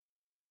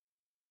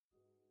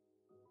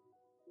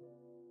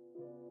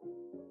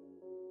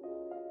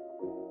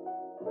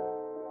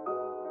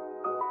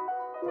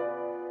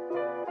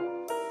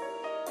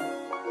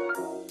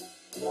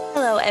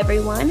Hello,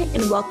 everyone,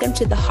 and welcome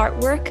to the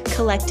Heartwork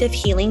Collective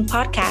Healing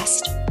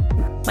Podcast.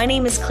 My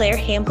name is Claire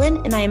Hamblin,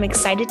 and I am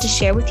excited to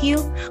share with you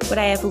what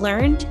I have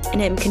learned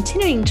and am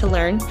continuing to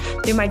learn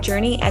through my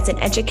journey as an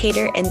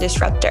educator and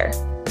disruptor.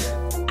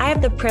 I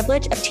have the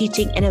privilege of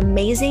teaching an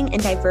amazing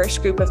and diverse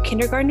group of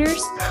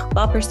kindergartners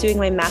while pursuing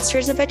my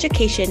Master's of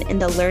Education in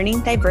the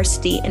Learning,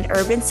 Diversity, and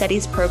Urban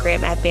Studies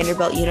program at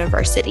Vanderbilt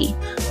University.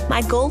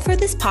 My goal for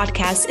this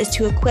podcast is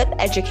to equip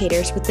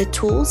educators with the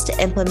tools to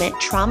implement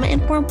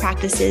trauma-informed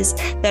practices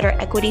that are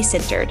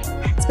equity-centered,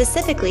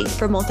 specifically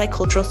for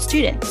multicultural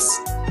students.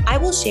 I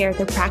will share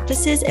the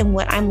practices and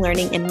what I'm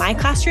learning in my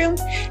classroom,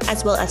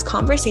 as well as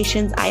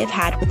conversations I have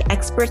had with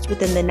experts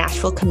within the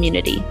Nashville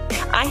community.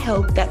 I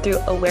hope that through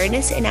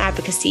awareness and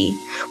advocacy,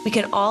 we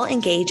can all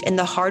engage in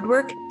the hard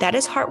work that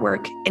is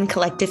Heartwork and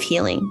collective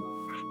healing.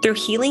 Through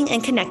healing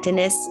and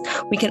connectedness,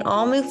 we can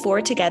all move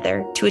forward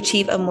together to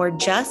achieve a more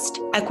just,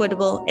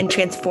 equitable, and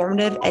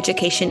transformative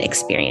education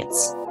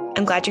experience.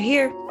 I'm glad you're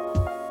here.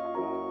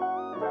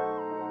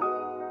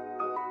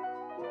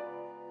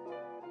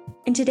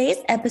 In today's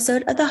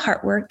episode of The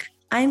Heartwork,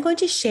 I am going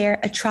to share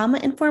a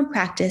trauma-informed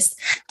practice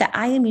that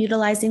I am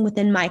utilizing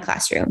within my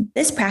classroom.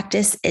 This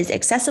practice is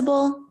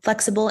accessible,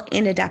 flexible,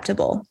 and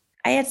adaptable.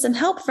 I had some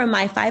help from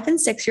my 5- and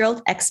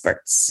 6-year-old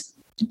experts.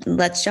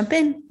 Let's jump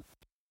in.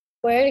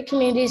 Where do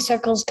community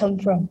circles come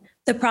from?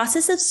 The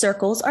process of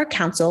circles or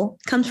council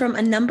comes from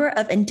a number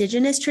of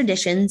indigenous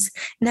traditions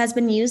and has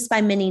been used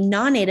by many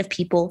non-Native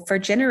people for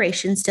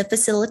generations to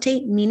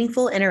facilitate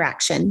meaningful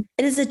interaction.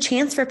 It is a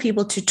chance for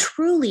people to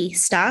truly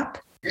stop,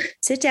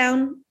 sit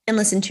down, and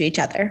listen to each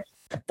other.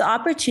 The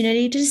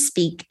opportunity to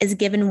speak is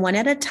given one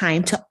at a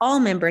time to all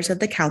members of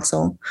the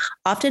council,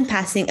 often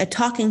passing a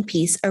talking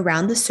piece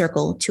around the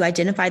circle to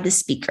identify the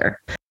speaker.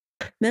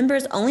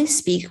 Members only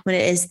speak when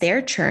it is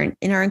their turn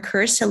and are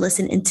encouraged to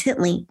listen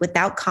intently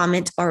without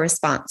comment or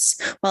response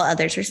while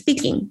others are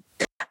speaking.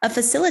 A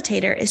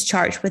facilitator is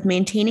charged with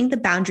maintaining the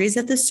boundaries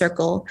of the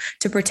circle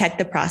to protect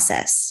the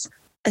process.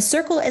 A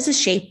circle is a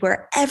shape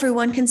where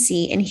everyone can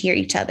see and hear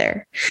each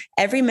other.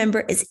 Every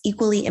member is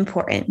equally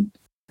important.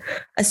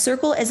 A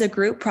circle is a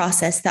group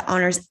process that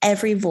honors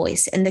every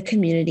voice in the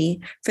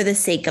community for the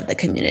sake of the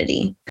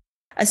community.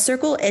 A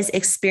circle is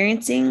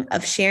experiencing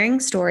of sharing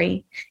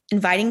story,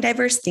 inviting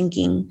diverse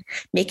thinking,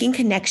 making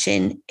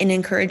connection, and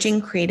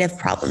encouraging creative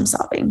problem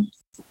solving.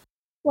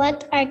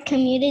 What are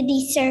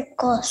community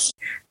circles?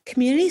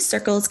 Community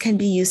circles can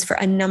be used for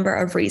a number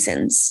of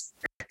reasons.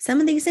 Some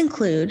of these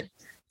include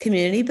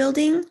community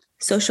building,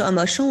 social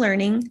emotional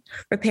learning,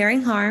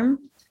 repairing harm,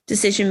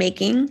 decision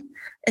making,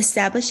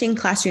 establishing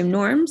classroom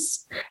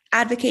norms,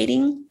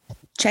 advocating,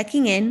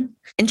 checking in,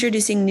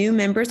 introducing new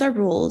members or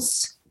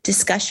rules,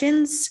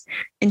 discussions,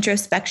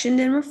 introspection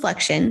and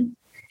reflection,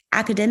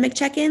 academic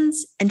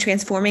check-ins, and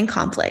transforming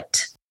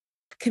conflict.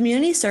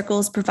 Community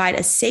circles provide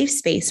a safe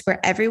space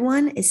where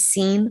everyone is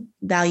seen,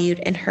 valued,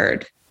 and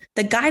heard.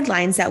 The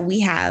guidelines that we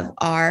have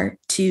are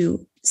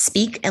to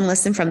speak and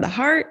listen from the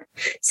heart,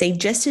 say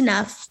just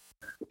enough,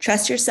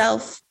 trust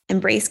yourself,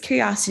 embrace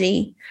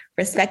curiosity,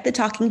 respect the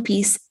talking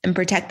piece, and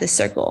protect the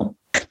circle.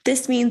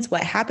 This means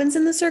what happens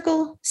in the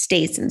circle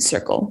stays in the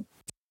circle.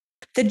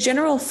 The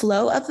general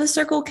flow of the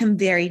circle can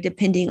vary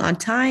depending on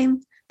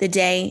time, the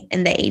day,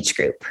 and the age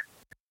group.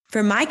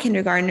 For my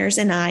kindergartners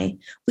and I,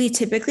 we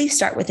typically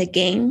start with a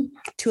game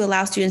to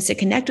allow students to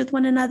connect with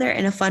one another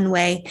in a fun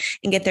way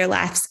and get their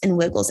laughs and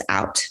wiggles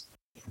out.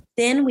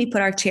 Then we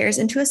put our chairs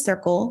into a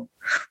circle,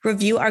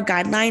 review our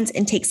guidelines,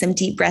 and take some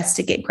deep breaths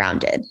to get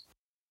grounded.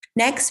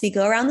 Next, we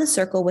go around the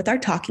circle with our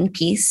talking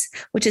piece,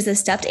 which is a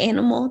stuffed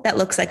animal that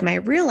looks like my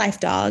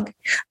real-life dog,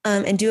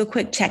 and do a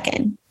quick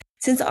check-in.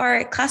 Since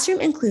our classroom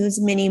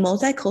includes many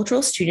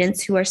multicultural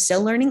students who are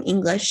still learning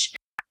English,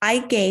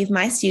 I gave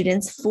my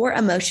students 4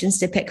 emotions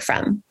to pick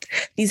from.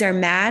 These are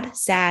mad,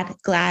 sad,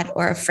 glad,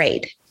 or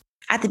afraid.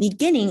 At the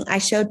beginning, I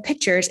showed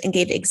pictures and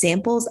gave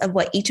examples of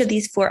what each of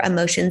these 4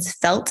 emotions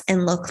felt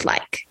and looked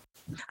like.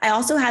 I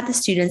also had the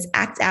students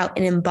act out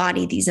and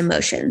embody these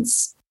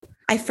emotions.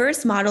 I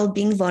first modeled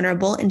being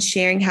vulnerable and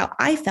sharing how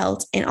I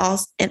felt and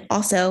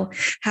also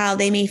how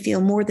they may feel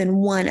more than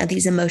one of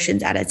these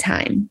emotions at a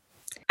time.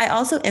 I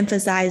also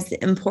emphasize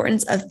the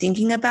importance of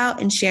thinking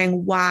about and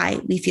sharing why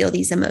we feel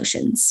these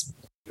emotions.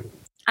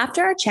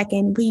 After our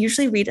check-in, we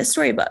usually read a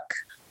storybook.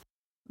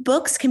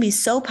 Books can be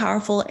so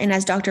powerful, and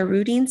as Dr.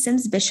 Rudine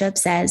Sims Bishop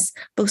says,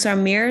 books are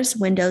mirrors,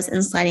 windows,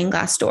 and sliding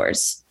glass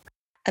doors.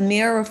 A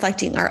mirror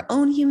reflecting our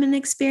own human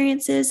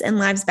experiences and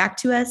lives back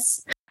to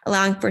us,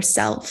 allowing for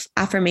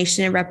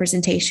self-affirmation and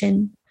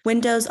representation.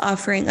 Windows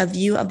offering a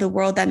view of the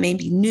world that may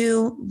be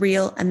new,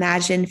 real,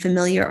 imagined,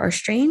 familiar, or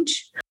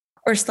strange.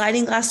 Or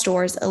sliding glass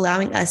doors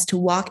allowing us to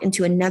walk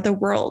into another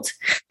world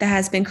that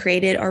has been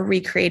created or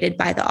recreated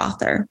by the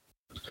author.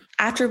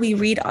 After we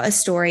read a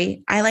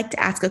story, I like to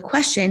ask a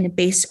question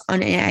based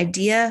on an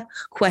idea,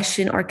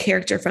 question, or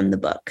character from the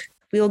book.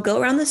 We will go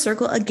around the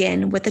circle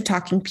again with the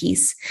talking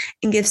piece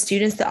and give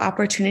students the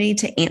opportunity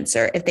to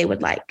answer if they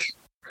would like.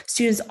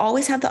 Students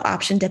always have the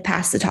option to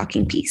pass the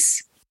talking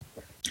piece.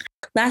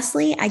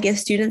 Lastly, I give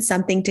students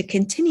something to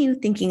continue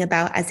thinking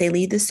about as they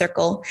lead the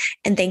circle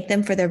and thank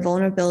them for their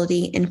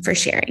vulnerability and for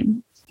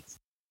sharing.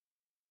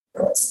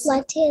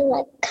 What do you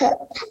like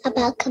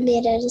about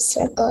community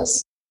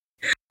circles?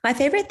 My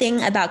favorite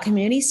thing about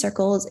community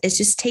circles is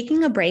just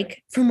taking a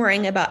break from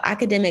worrying about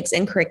academics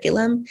and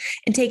curriculum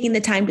and taking the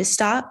time to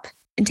stop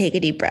and take a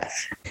deep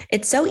breath.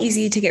 It's so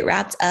easy to get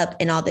wrapped up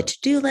in all the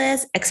to-do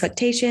lists,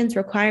 expectations,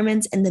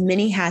 requirements, and the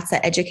many hats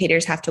that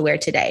educators have to wear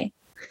today.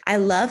 I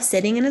love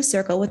sitting in a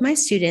circle with my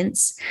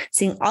students,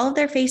 seeing all of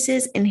their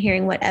faces and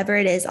hearing whatever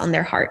it is on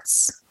their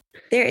hearts.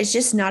 There is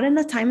just not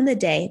enough time in the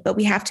day, but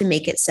we have to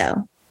make it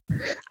so.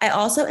 I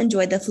also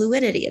enjoy the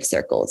fluidity of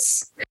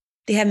circles.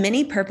 They have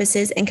many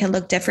purposes and can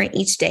look different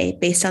each day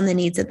based on the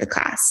needs of the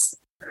class.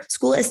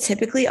 School is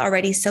typically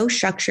already so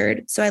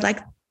structured, so I like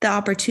the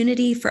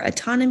opportunity for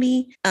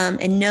autonomy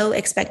and no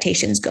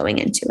expectations going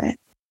into it.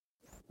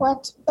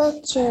 What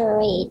book do you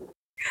read?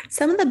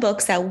 Some of the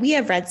books that we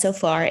have read so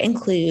far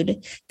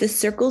include The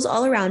Circles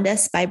All Around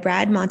Us by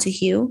Brad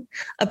Montague,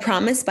 A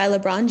Promise by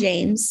LeBron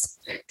James,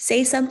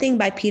 Say Something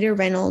by Peter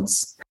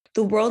Reynolds,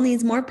 The World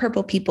Needs More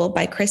Purple People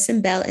by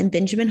Kristen Bell and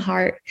Benjamin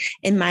Hart,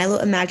 and Milo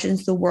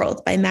Imagines the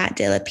World by Matt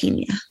De La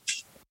Pena.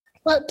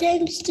 What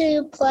games do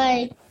you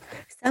play?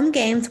 Some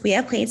games we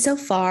have played so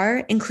far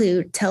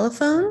include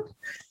telephone,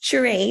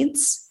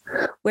 charades,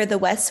 where the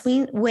west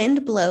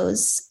wind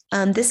blows.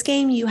 This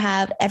game, you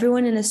have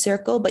everyone in a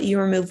circle, but you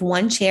remove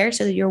one chair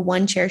so that you're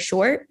one chair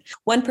short.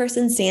 One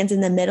person stands in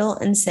the middle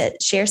and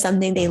share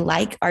something they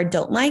like or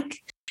don't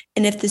like.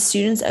 And if the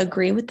students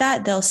agree with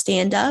that, they'll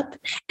stand up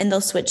and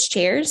they'll switch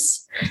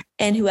chairs.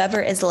 And whoever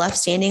is left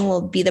standing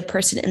will be the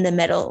person in the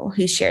middle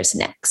who shares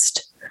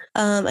next.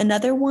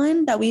 Another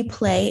one that we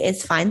play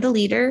is Find the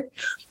Leader.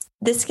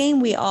 This game,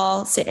 we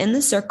all sit in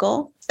the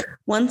circle.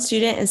 One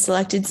student is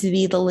selected to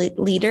be the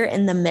leader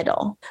in the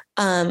middle.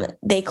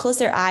 They close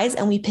their eyes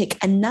and we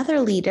pick another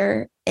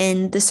leader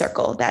in the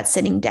circle that's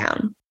sitting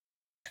down.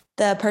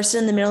 The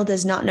person in the middle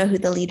does not know who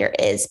the leader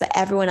is, but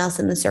everyone else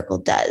in the circle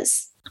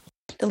does.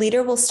 The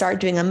leader will start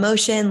doing a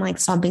motion like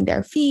stomping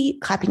their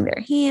feet, clapping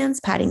their hands,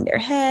 patting their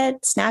head,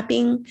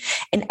 snapping,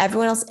 and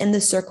everyone else in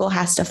the circle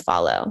has to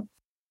follow.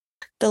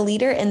 The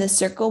leader in the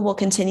circle will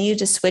continue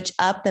to switch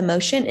up the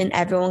motion and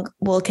everyone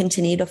will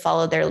continue to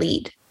follow their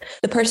lead.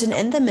 The person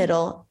in the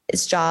middle,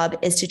 his job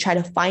is to try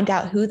to find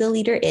out who the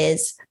leader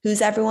is,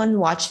 who's everyone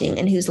watching,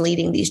 and who's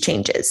leading these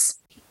changes.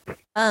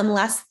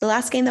 The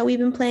last game that we've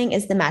been playing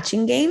is the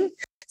matching game.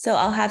 So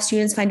I'll have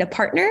students find a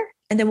partner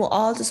and then we'll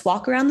all just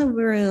walk around the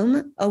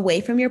room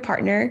away from your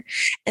partner.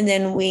 And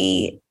then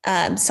we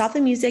stop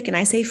the music and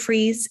I say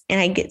freeze and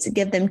I get to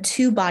give them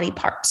two body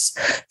parts.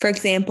 For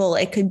example,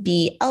 it could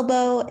be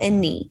elbow and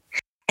knee.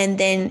 And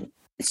then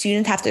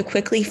students have to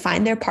quickly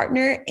find their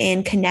partner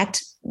and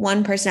connect.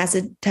 One person has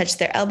to touch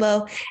their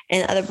elbow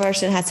and the other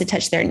person has to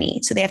touch their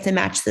knee. So they have to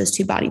match those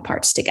two body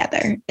parts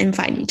together and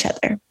find each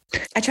other.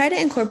 I try to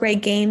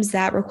incorporate games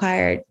that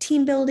require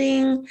team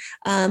building,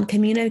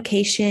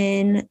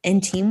 communication,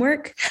 and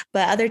teamwork,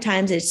 but other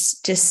times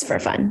it's just for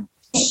fun.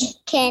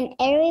 Can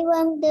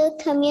everyone do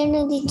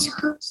community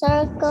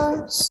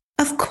circles?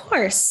 Of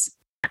course.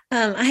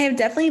 I have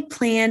definitely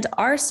planned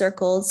our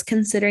circles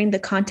considering the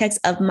context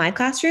of my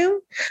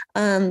classroom,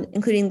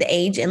 including the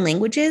age and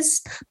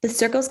languages. The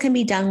circles can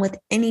be done with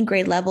any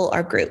grade level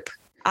or group.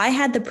 I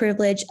had the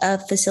privilege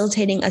of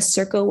facilitating a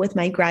circle with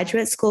my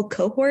graduate school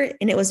cohort,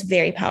 and it was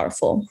very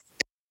powerful.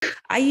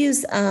 I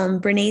used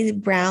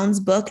Brene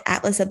Brown's book,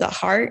 Atlas of the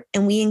Heart,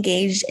 and we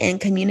engaged in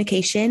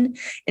communication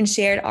and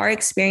shared our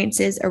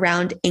experiences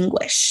around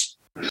English.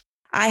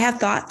 I have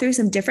thought through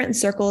some different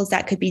circles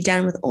that could be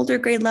done with older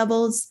grade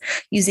levels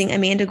using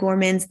Amanda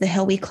Gorman's The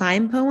Hill We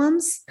Climb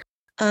poems,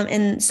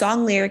 and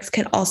song lyrics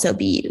can also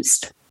be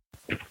used.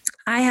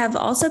 I have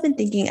also been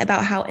thinking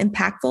about how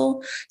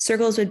impactful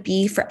circles would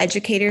be for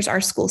educators or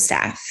school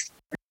staff.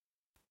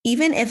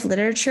 Even if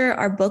literature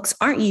or books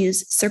aren't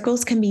used,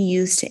 circles can be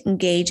used to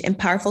engage in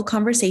powerful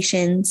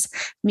conversations,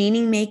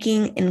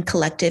 meaning-making, and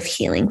collective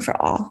healing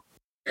for all.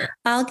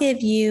 I'll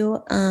give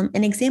you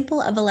an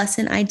example of a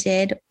lesson I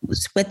did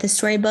with the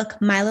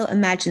storybook Milo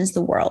Imagines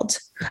the World.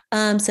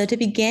 So to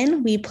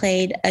begin, we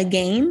played a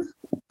game,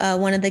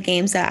 one of the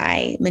games that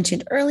I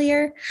mentioned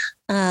earlier.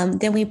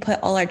 Then we put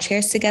all our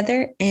chairs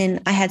together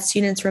and I had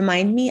students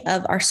remind me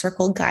of our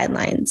circle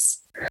guidelines.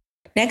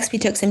 Next, we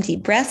took some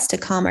deep breaths to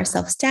calm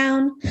ourselves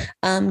down,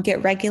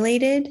 get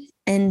regulated,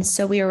 and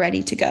so we were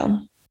ready to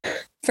go.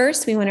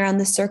 First, we went around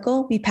the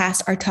circle. We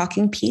passed our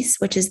talking piece,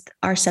 which is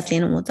our stuffed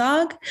animal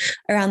dog,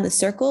 around the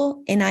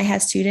circle. And I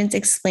had students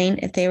explain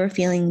if they were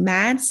feeling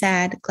mad,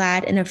 sad,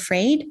 glad, and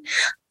afraid,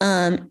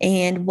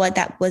 and what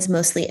that was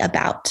mostly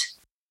about.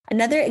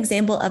 Another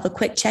example of a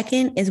quick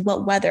check-in is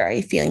what weather are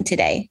you feeling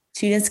today?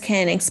 Students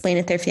can explain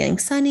if they're feeling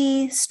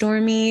sunny,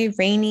 stormy,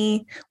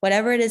 rainy,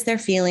 whatever it is they're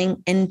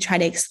feeling, and try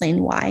to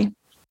explain why.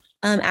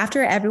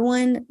 After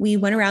everyone, we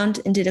went around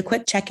and did a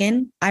quick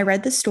check-in. I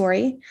read the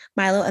story,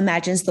 Milo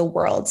Imagines the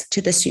World,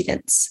 to the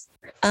students.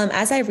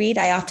 As I read,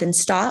 I often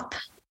stop,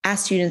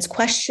 ask students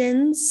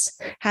questions,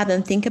 have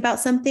them think about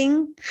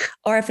something,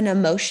 or if an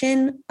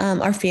emotion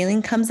or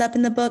feeling comes up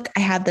in the book, I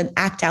have them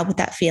act out what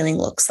that feeling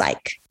looks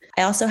like.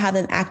 I also have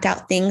them act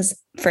out things.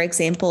 For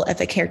example, if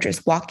a character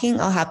is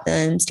walking, I'll have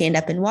them stand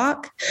up and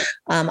walk.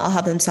 I'll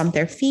have them stomp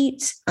their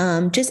feet,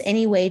 just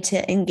any way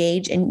to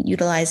engage and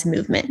utilize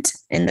movement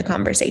in the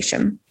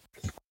conversation.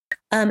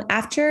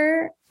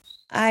 After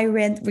I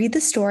read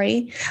the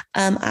story,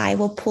 I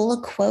will pull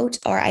a quote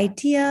or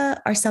idea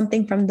or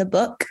something from the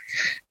book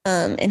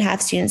and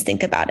have students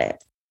think about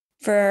it.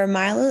 For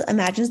Milo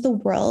Imagines the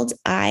World,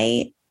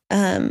 I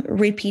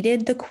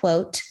repeated the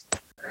quote,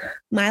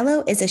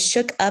 Milo is a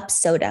shook up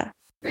soda,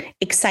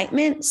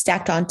 excitement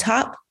stacked on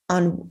top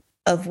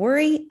of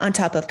worry, on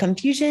top of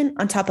confusion,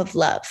 on top of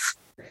love.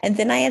 And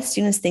then I had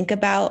students think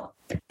about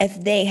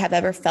if they have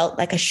ever felt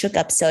like a shook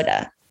up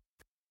soda.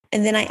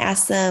 And then I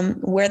asked them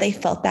where they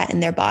felt that in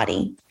their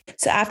body.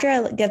 So after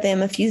I give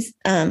them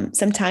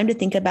some time to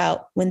think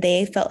about when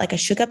they felt like a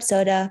shook up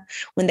soda,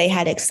 when they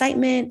had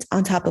excitement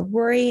on top of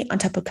worry, on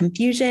top of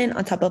confusion,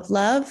 on top of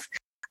love,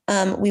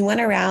 we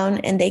went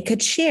around and they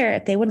could share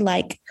if they would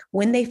like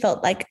when they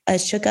felt like a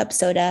shook up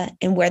soda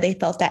and where they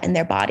felt that in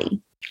their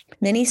body.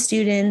 Many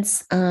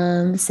students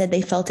said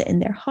they felt it in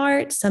their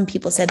heart. Some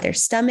people said their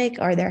stomach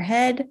or their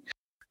head.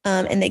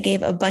 And they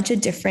gave a bunch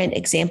of different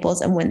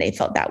examples of when they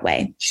felt that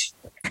way.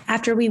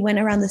 After we went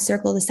around the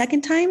circle the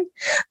second time,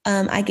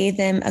 I gave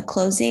them a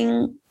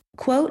closing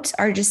quote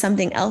or just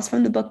something else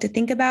from the book to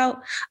think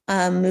about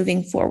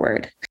moving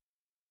forward.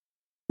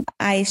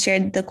 I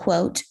shared the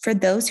quote, for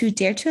those who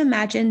dare to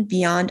imagine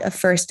beyond a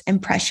first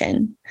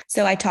impression.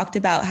 So I talked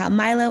about how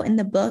Milo in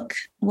the book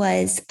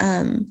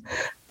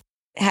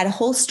had a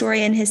whole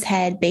story in his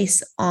head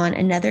based on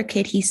another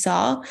kid he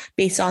saw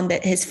based on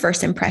his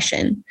first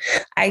impression.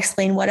 I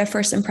explained what a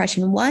first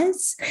impression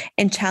was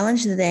and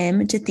challenged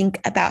them to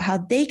think about how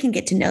they can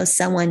get to know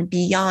someone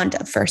beyond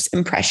a first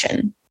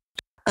impression.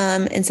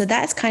 And so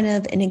that's kind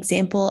of an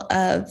example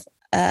of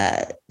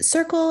a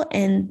circle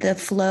and the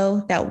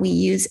flow that we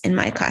use in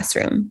my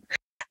classroom.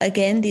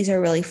 Again, these are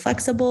really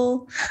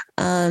flexible.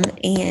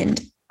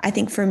 And I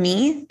think for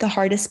me, the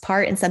hardest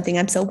part and something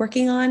I'm still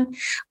working on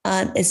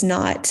is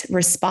not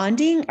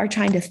responding or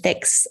trying to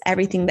fix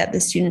everything that the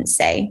students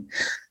say.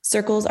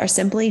 Circles are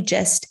simply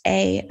just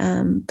a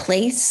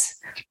place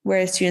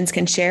where students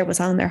can share what's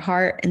on their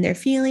heart and their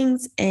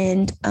feelings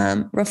and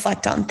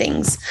reflect on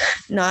things,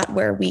 not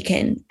where we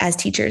can, as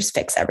teachers,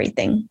 fix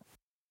everything.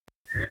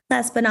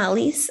 Last but not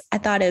least, I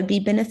thought it would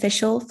be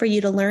beneficial for you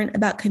to learn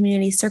about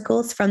community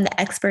circles from the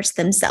experts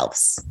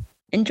themselves.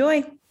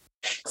 Enjoy.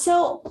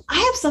 So I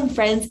have some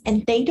friends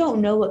and they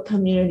don't know what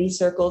community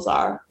circles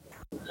are.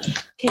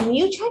 Can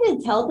you try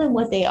to tell them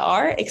what they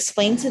are?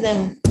 Explain to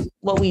them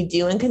what we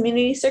do in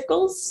community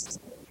circles?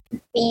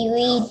 We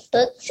read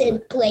books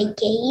and play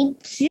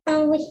games.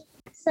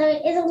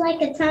 So it's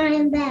like a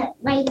time that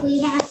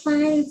we have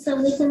fun, so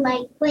we can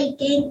play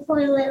games for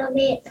a little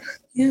bit.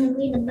 Yeah.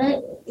 Read a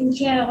book and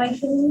share our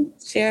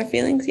feelings. Share our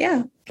feelings,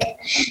 yeah.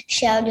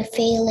 Share the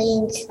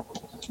feelings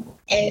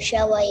and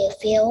share what you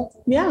feel.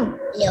 Yeah.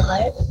 In your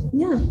heart.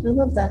 Yeah, I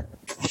love that.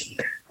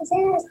 Is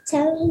that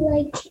tell you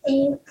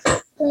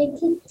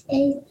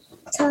a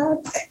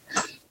talk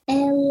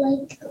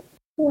and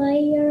why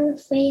you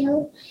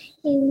feel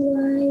and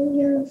why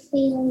you're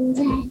feeling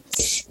that.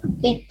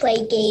 We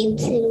play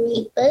games and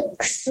read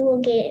books. We'll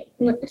get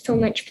so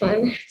much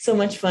fun. So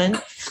much fun.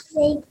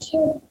 They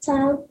can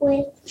talk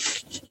with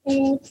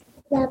the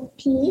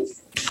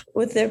piece.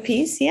 With their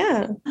piece,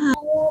 yeah. I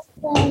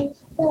love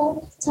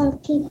the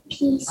talking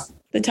piece.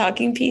 The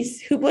talking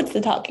piece. What's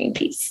the talking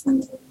piece?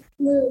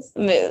 Moose.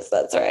 Moose,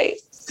 that's right.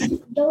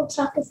 Don't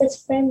talk as his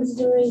friends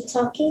during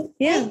talking.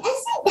 Yeah.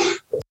 I said that.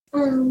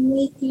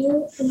 We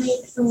do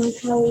make someone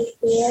how we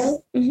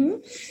feel.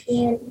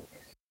 Mm-hmm.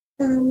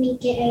 And we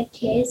get our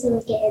chairs and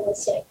we get in a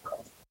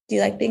circle. Do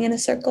you like being in a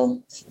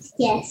circle?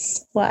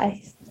 Yes.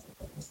 Why?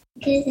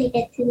 Because I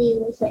get to be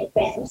with my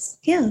friends.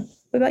 Yeah.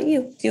 What about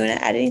you? Do you want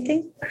to add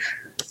anything?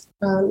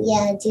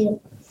 Yeah, I do.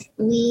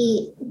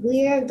 We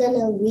are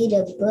gonna read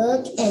a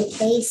book and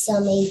play a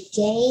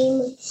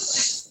game,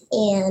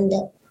 and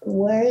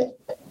we're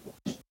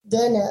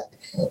gonna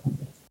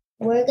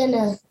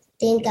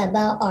think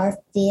about our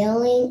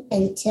feeling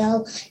and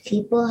tell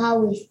people how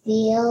we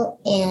feel.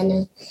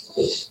 And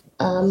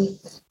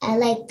I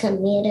like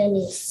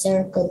community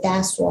circle.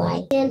 That's why.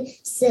 You can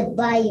sit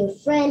by your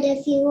friend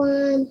if you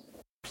want.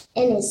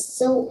 And it's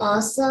so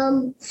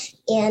awesome.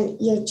 And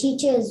your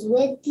teacher is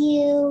with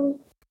you.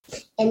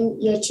 And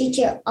your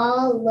teacher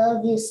all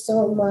love you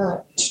so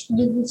much.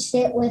 You can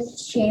sit with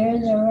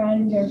chairs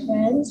around your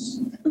friends.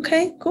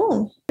 Okay,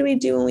 cool. What do we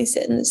do when we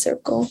sit in the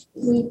circle?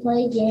 We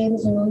play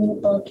games and read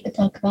a book and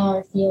talk about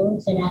our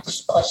feelings and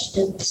ask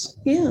questions.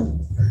 Yeah. Do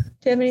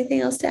you have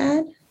anything else to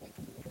add?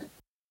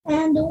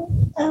 And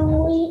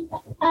we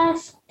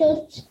asked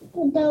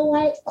the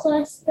right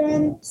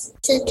questions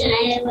to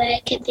try where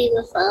I could be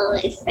with all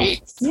my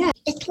friends. Yeah.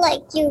 It's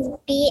like you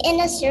be in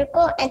a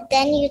circle and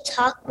then you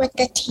talk with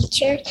the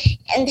teacher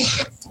and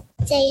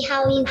say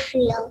how you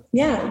feel.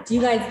 Yeah. Do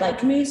you guys like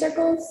community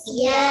circles?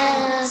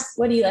 Yeah.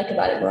 What do you like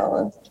about it,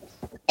 Roland?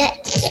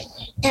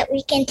 That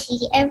we can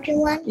see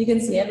everyone. You can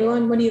see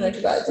everyone. What do you like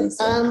about it,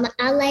 Jason?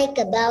 I like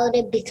about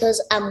it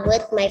because I'm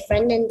with my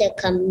friend in the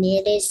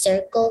community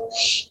circle,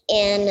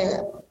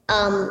 and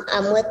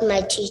I'm with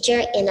my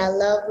teacher, and I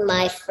love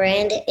my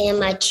friend and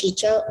my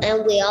teacher,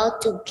 and we all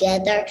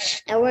together,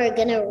 and we're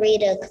gonna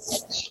read a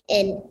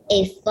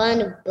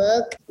fun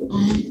book.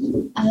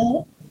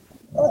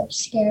 I'm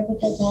scared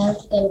because I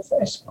have to go to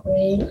first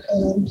grade,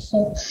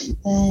 so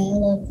I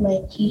love my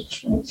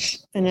teacher.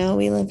 I know,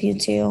 we love you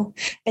too.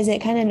 Is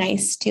it kind of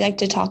nice? Do you like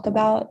to talk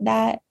about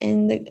that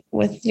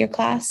with your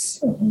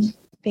class? Mm-hmm.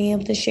 Being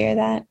able to share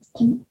that?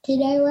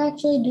 Today we're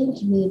actually doing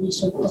community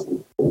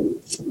circle.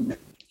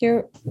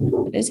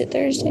 Is it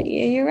Thursday?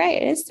 Yeah, you're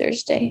right. It is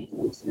Thursday.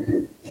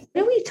 What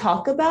do we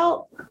talk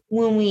about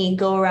when we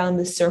go around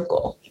the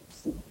circle?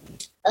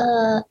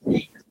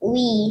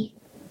 We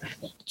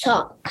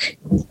talk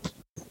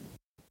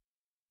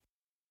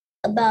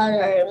about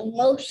our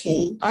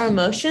emotions, Our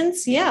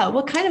emotions? Yeah.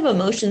 What kind of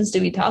emotions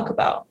do we talk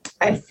about?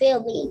 our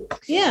feelings.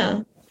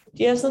 Yeah.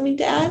 Do you have something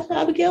to add,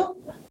 Abigail?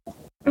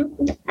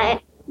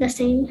 The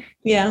same.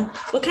 Yeah.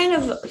 What kind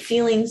of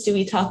feelings do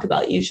we talk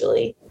about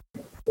usually?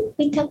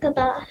 We talk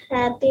about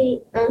happy,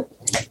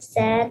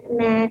 sad,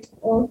 mad,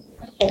 or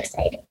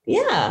excited.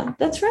 Yeah,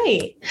 that's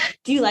right.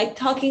 Do you like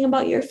talking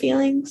about your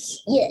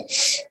feelings?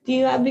 Yes. Do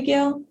you,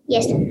 Abigail?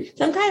 Yes.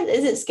 Sometimes,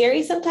 is it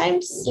scary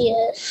sometimes?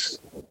 Yes.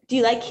 Do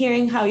you like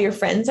hearing how your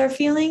friends are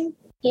feeling?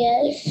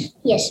 Yes.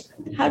 Yes.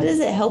 How does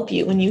it help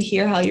you when you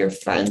hear how your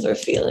friends are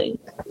feeling?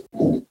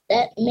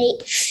 That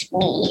makes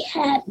me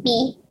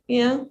happy.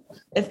 Yeah.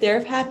 If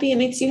they're happy, it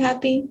makes you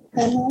happy?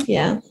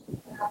 Yeah.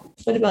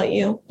 What about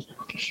you?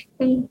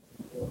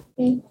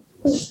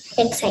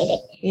 Excited.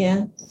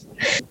 Yeah.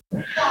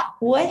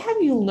 What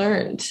have you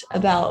learned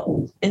about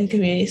in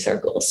community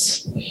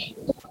circles?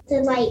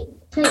 To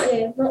put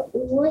your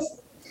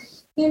voice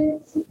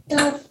in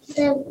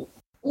the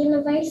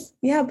universe.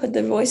 Yeah, put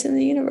the voice in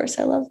the universe.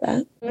 I love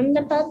that. And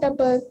about the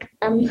book,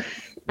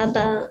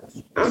 about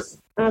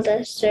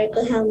the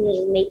circle, how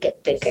we make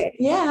it bigger.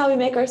 Yeah, how we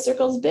make our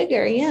circles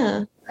bigger.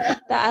 Yeah.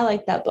 I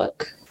like that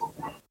book.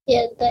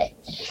 Yeah,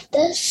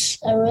 that's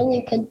a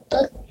really good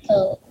book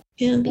though.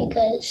 Yeah.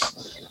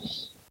 Because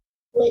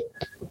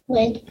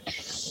when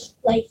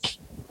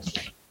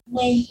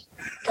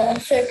the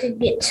circle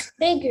gets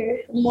bigger,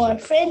 more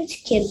friends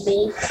can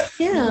be.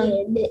 Yeah.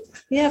 in it.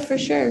 Yeah, for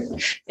sure.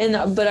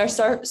 And but our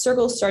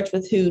circle starts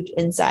with who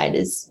inside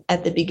is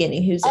at the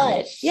beginning. Who's in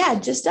it? Us. Yeah,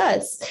 just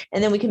us.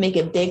 And then we can make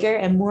it bigger,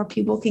 and more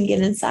people can get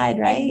inside,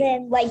 right? And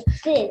then like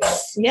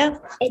this. Yeah.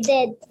 And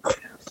then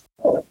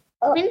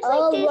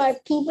all of our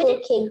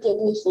people can get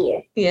in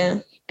here. Yeah.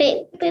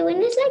 But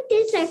when it's like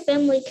this, our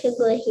family could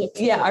go here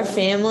too. Yeah, our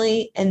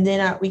family, and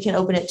then we can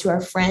open it to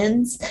our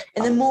friends,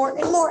 and then more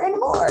and more and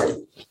more.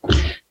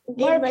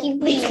 More people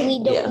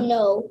we don't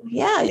know.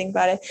 Yeah, think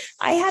about it.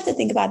 I have to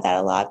think about that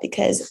a lot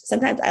because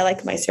sometimes I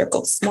like my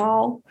circle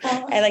small.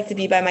 I like to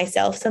be by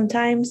myself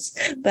sometimes,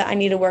 but I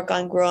need to work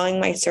on growing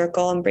my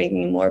circle and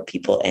bringing more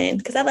people in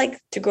because I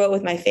like to grow it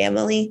with my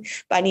family,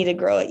 but I need to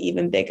grow it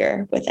even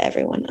bigger with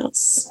everyone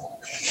else.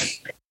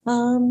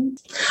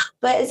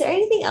 But is there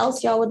anything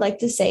else y'all would like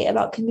to say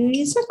about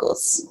community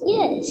circles?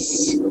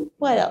 Yes,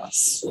 What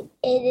else?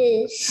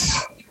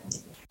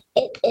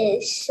 it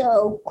is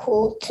so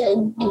cool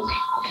to do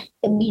a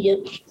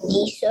community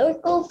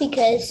circle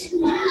because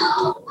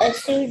as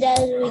soon as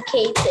we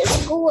came to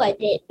school, I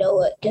didn't know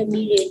what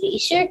community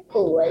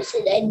circle was,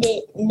 and I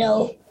didn't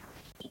know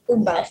who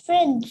my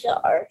friends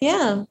are.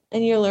 Yeah,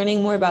 and you're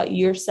learning more about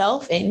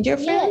yourself and your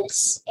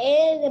friends.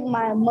 Yes, and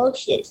my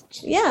emotions.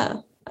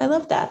 Yeah, I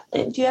love that.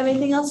 Do you have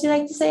anything else you'd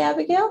like to say,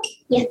 Abigail?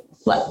 Yeah.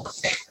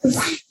 What?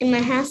 In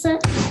my house,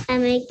 I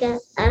make a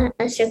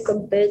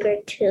circle bigger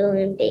too,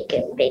 and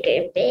bigger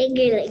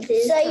like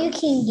this. So you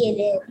can get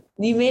it.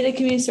 You made a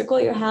community circle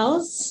at your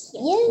house?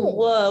 Yeah.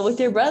 Whoa,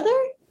 with your brother?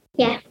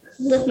 Yeah,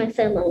 with my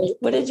family.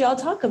 What did y'all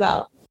talk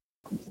about?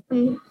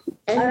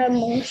 Our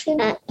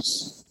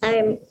emotions.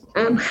 Our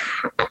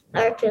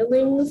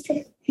feelings.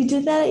 You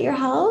did that at your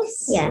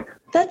house? Yeah.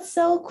 That's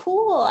so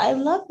cool. I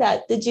love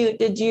that.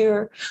 Did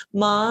your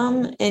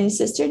mom and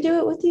sister do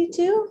it with you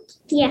too?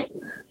 Yeah.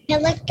 I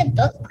like the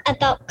book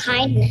about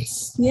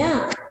kindness.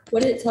 Yeah.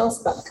 What did it tell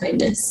us about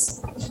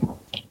kindness?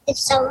 If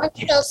someone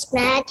feels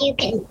mad, you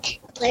can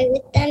play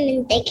with them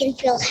and they can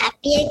feel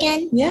happy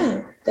again.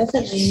 Yeah,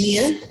 definitely.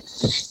 Mia?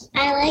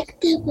 I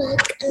like the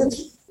book of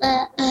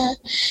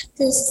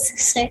this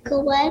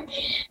circle one.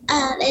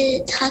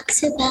 It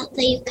talks about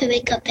that you can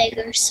make a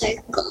bigger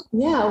circle.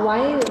 Yeah,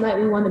 why might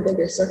we want a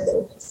bigger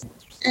circle?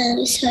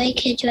 So I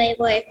can join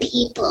more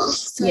people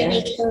so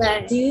they can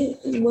learn.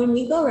 When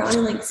we go around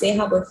and like say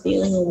how we're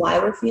feeling and why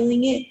we're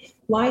feeling it,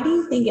 why do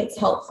you think it's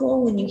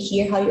helpful when you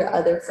hear how your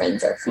other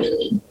friends are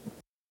feeling?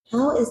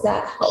 How is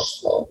that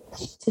helpful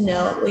to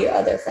know what your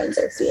other friends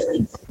are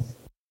feeling?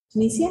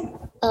 Tunisia?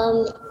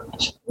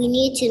 We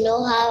need to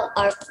know how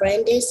our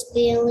friend is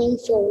feeling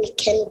so we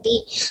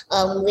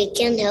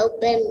can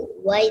help them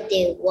why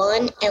they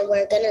want, and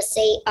we're gonna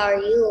say, "Are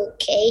you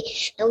okay?"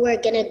 And we're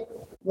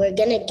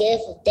gonna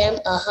give them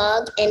a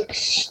hug and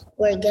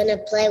we're gonna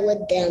play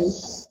with them.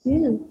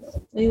 Yeah.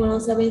 Anyone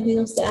else have anything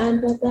else to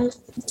add about that?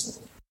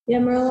 Yeah,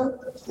 Marilla?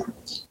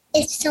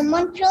 If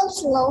someone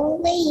feels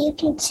lonely, you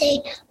can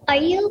say, "Are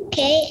you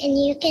okay?" And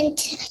you can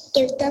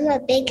give them a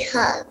big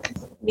hug.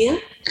 Yeah?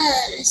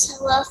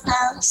 Someone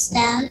feels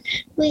sad,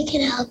 we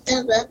can help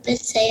them up and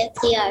say if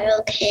they are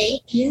okay.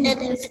 Yeah.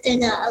 And if they're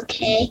not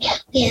okay,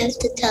 we have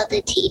to tell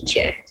the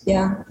teacher.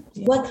 Yeah.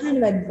 What kind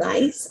of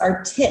advice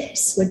or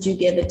tips would you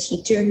give a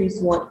teacher who's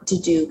want to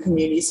do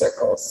community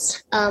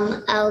circles?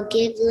 I'll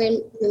give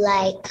them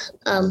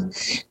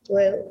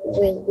where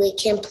we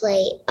can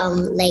play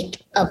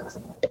like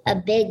a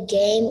big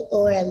game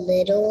or a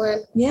little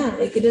one. Yeah,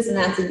 it doesn't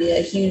have to be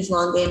a huge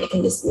long game. It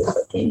can just be a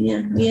quick game.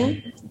 Yeah. Yeah.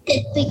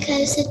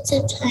 Because it's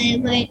a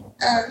time where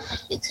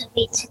you can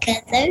be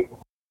together.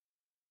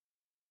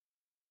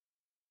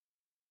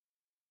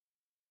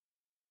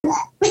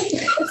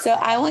 So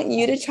I want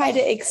you to try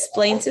to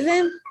explain to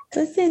them.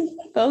 Listen,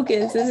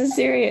 focus. This is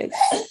serious.